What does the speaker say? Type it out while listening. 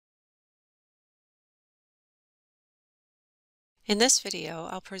In this video,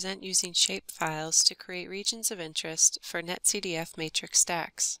 I'll present using shapefiles to create regions of interest for NetCDF matrix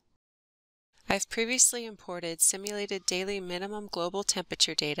stacks. I've previously imported simulated daily minimum global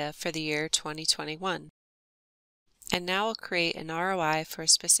temperature data for the year 2021. And now I'll create an ROI for a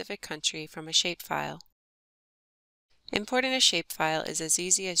specific country from a shapefile. Importing a shapefile is as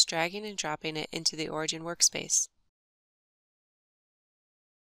easy as dragging and dropping it into the Origin workspace.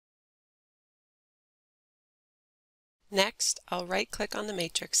 Next, I'll right-click on the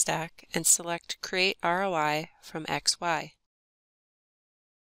matrix stack and select Create ROI from XY.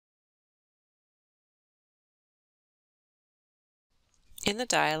 In the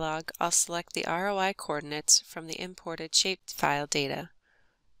dialog, I'll select the ROI coordinates from the imported shapefile data.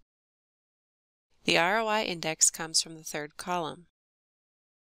 The ROI index comes from the third column.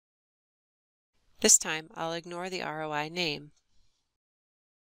 This time, I'll ignore the ROI name.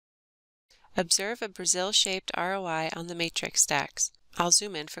 Observe a Brazil-shaped ROI on the matrix stacks. I'll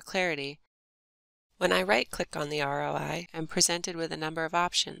zoom in for clarity. When I right-click on the ROI, I'm presented with a number of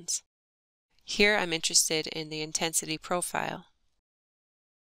options. Here I'm interested in the intensity profile.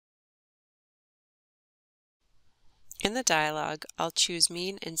 In the dialog, I'll choose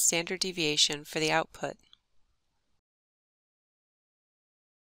mean and standard deviation for the output.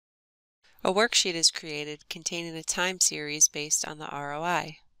 A worksheet is created containing a time series based on the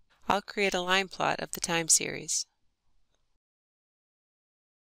ROI. I'll create a line plot of the time series.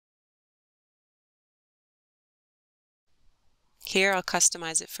 Here I'll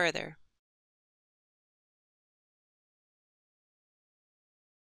customize it further.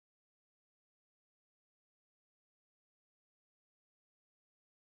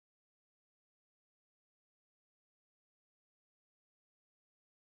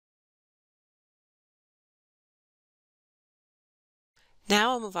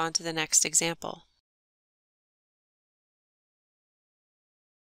 Now I'll move on to the next example.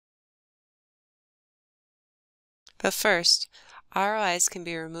 But first, ROIs can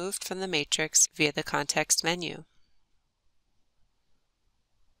be removed from the matrix via the context menu.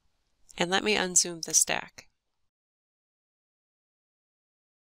 And let me unzoom the stack.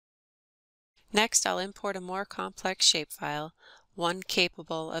 Next, I'll import a more complex shapefile, one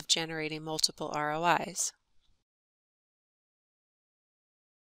capable of generating multiple ROIs.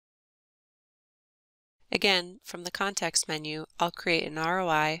 Again, from the context menu, I'll create an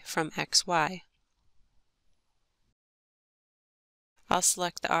ROI from XY. I'll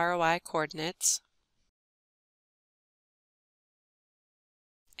select the ROI coordinates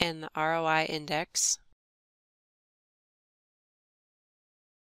and the ROI index.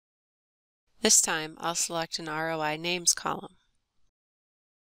 This time, I'll select an ROI names column.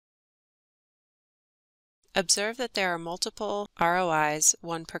 Observe that there are multiple ROIs,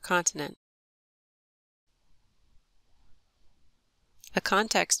 one per continent. A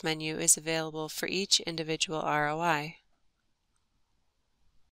context menu is available for each individual ROI.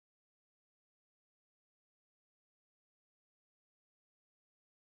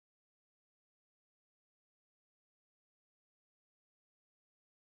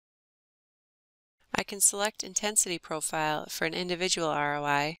 I can select intensity profile for an individual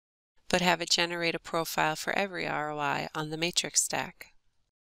ROI, but have it generate a profile for every ROI on the matrix stack.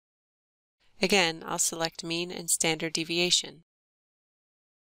 Again, I'll select mean and standard deviation.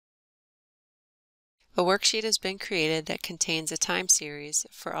 A worksheet has been created that contains a time series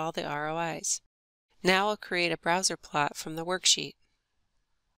for all the ROIs. Now I'll create a browser plot from the worksheet.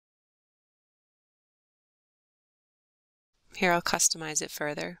 Here I'll customize it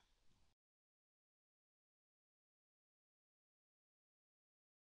further.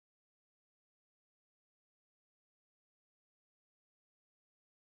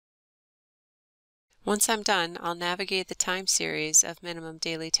 Once I'm done, I'll navigate the time series of minimum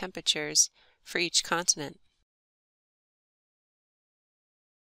daily temperatures for each continent.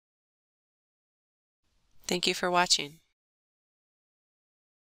 Thank you for watching.